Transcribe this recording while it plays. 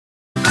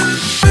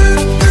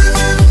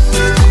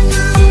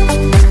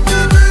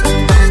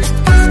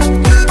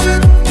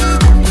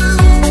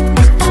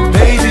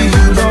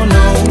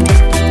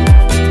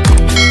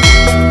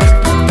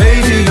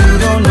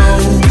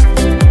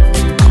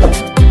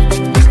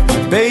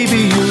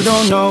Baby, you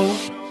don't know.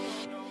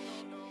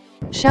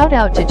 Shout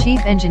out to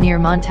Chief Engineer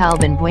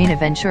Montalban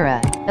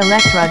Buenaventura,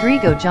 Elect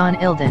Rodrigo John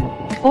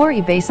Ilden, for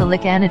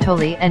Basilic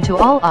Anatoly, and to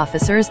all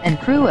officers and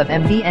crew of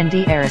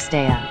MBND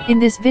Aristea. In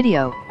this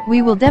video,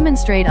 we will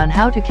demonstrate on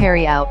how to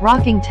carry out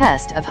rocking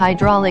test of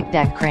hydraulic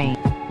deck crane.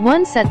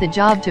 1. Set the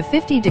job to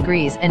 50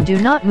 degrees and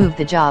do not move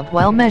the job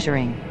while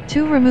measuring.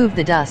 2. Remove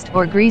the dust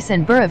or grease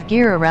and burr of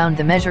gear around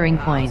the measuring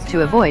point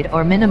to avoid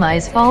or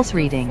minimize false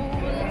reading.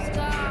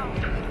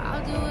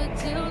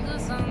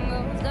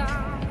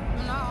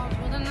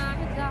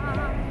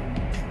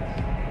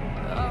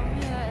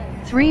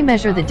 3.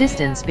 Measure the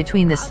distance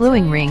between the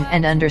slewing ring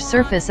and under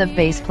surface of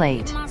base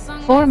plate.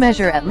 4.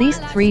 Measure at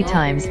least 3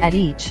 times at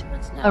each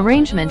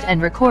arrangement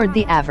and record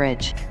the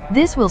average.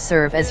 This will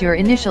serve as your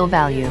initial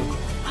value.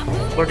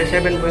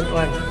 47.1.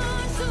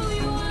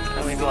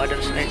 Now we go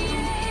other side.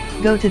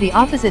 Go to the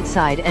opposite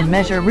side and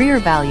measure rear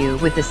value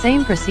with the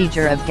same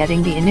procedure of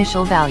getting the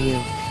initial value.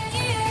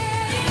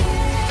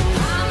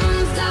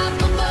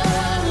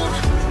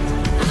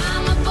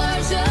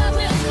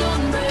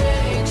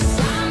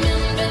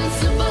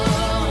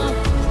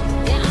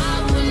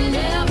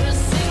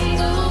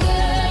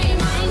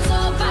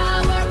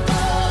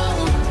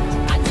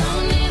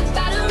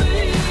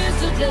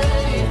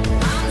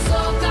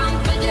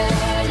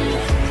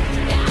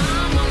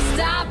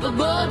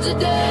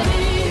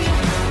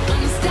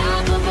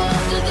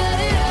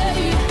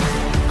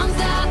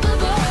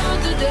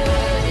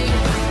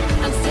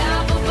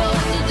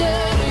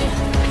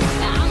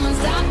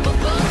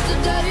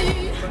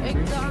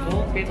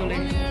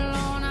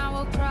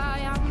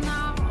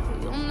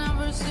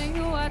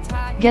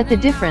 Get the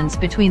difference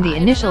between the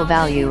initial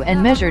value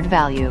and measured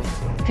value.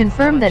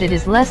 Confirm that it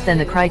is less than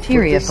the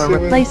criteria for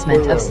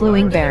replacement of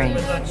slewing bearing.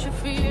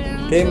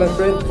 Okay, my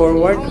friend,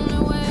 forward.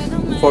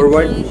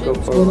 Forward, go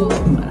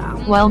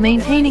forward. While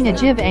maintaining a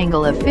jib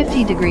angle of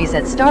 50 degrees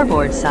at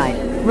starboard side,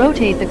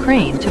 rotate the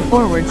crane to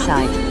forward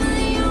side.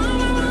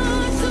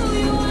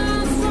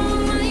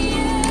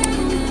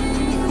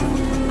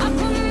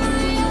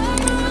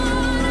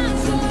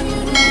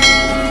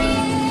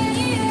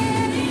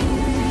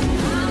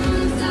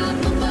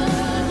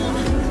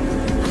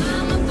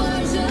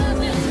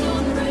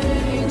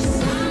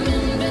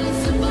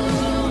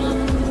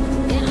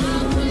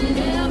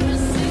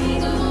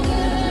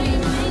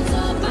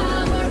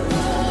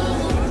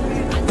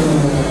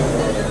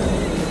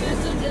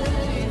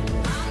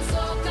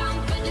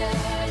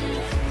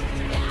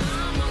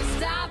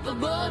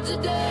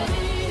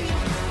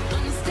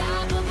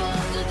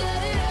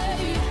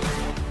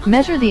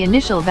 Measure the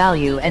initial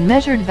value and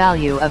measured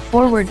value of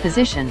forward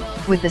position,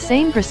 with the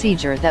same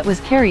procedure that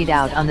was carried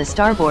out on the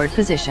starboard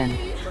position.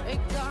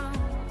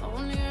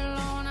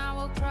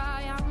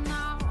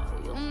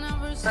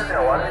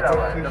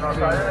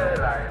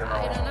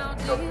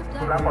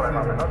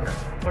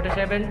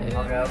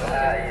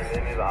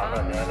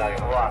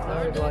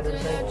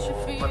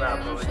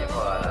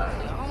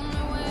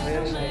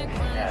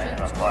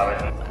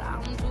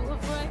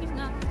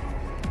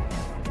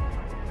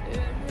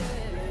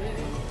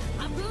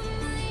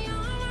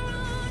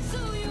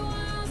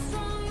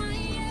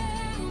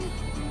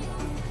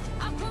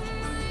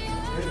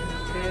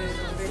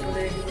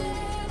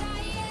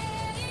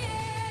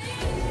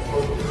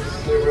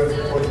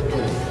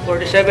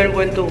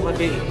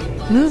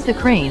 Move the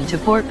crane to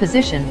port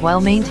position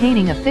while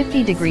maintaining a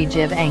 50-degree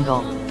jib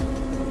angle.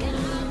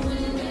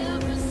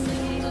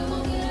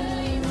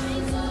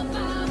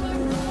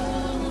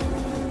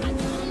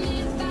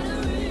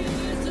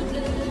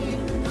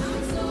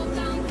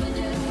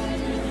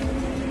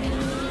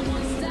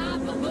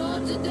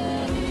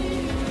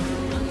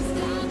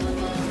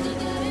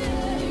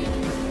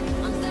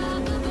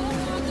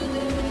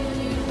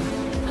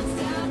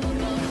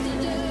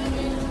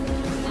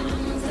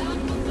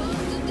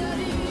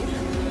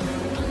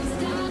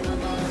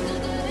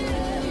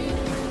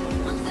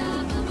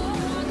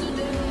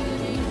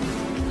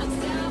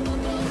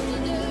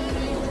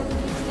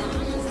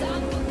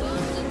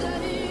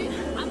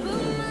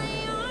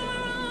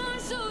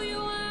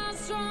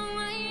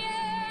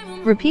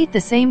 Repeat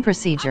the same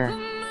procedure.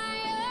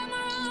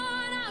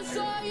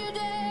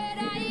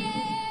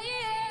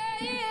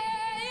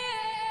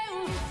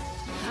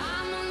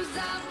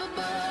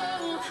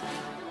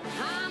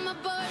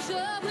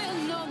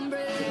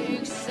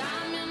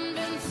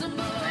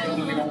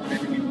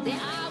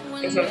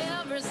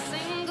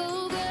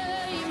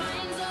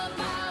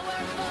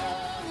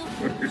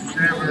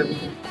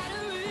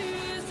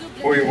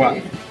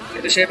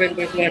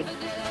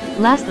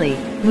 Lastly,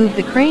 move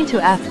the crane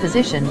to aft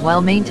position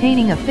while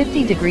maintaining a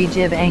 50-degree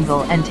jib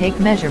angle and take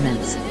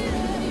measurements.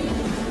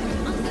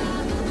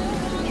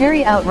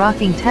 Carry out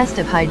rocking test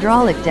of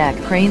hydraulic deck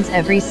cranes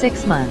every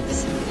 6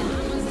 months.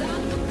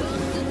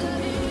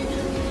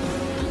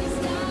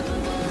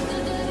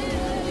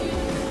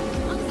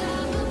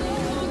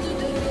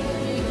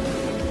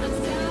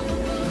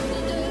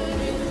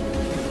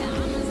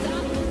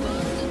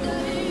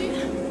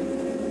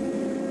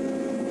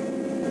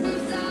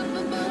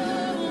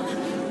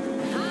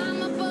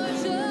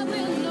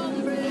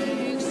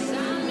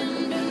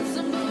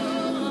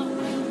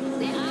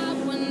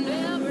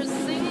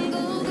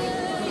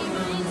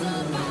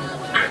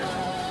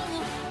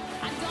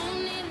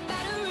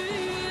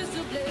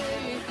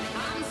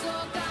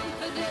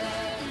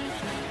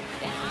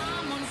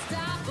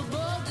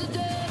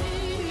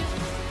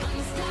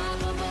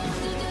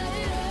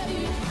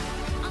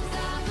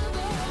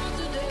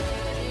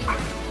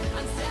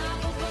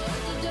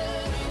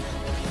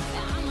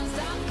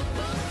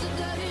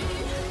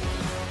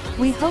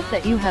 We hope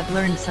that you have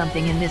learned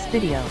something in this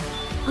video.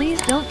 Please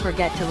don't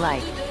forget to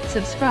like,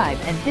 subscribe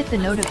and hit the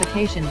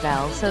notification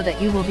bell so that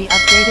you will be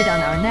updated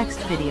on our next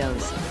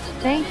videos.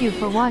 Thank you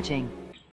for watching.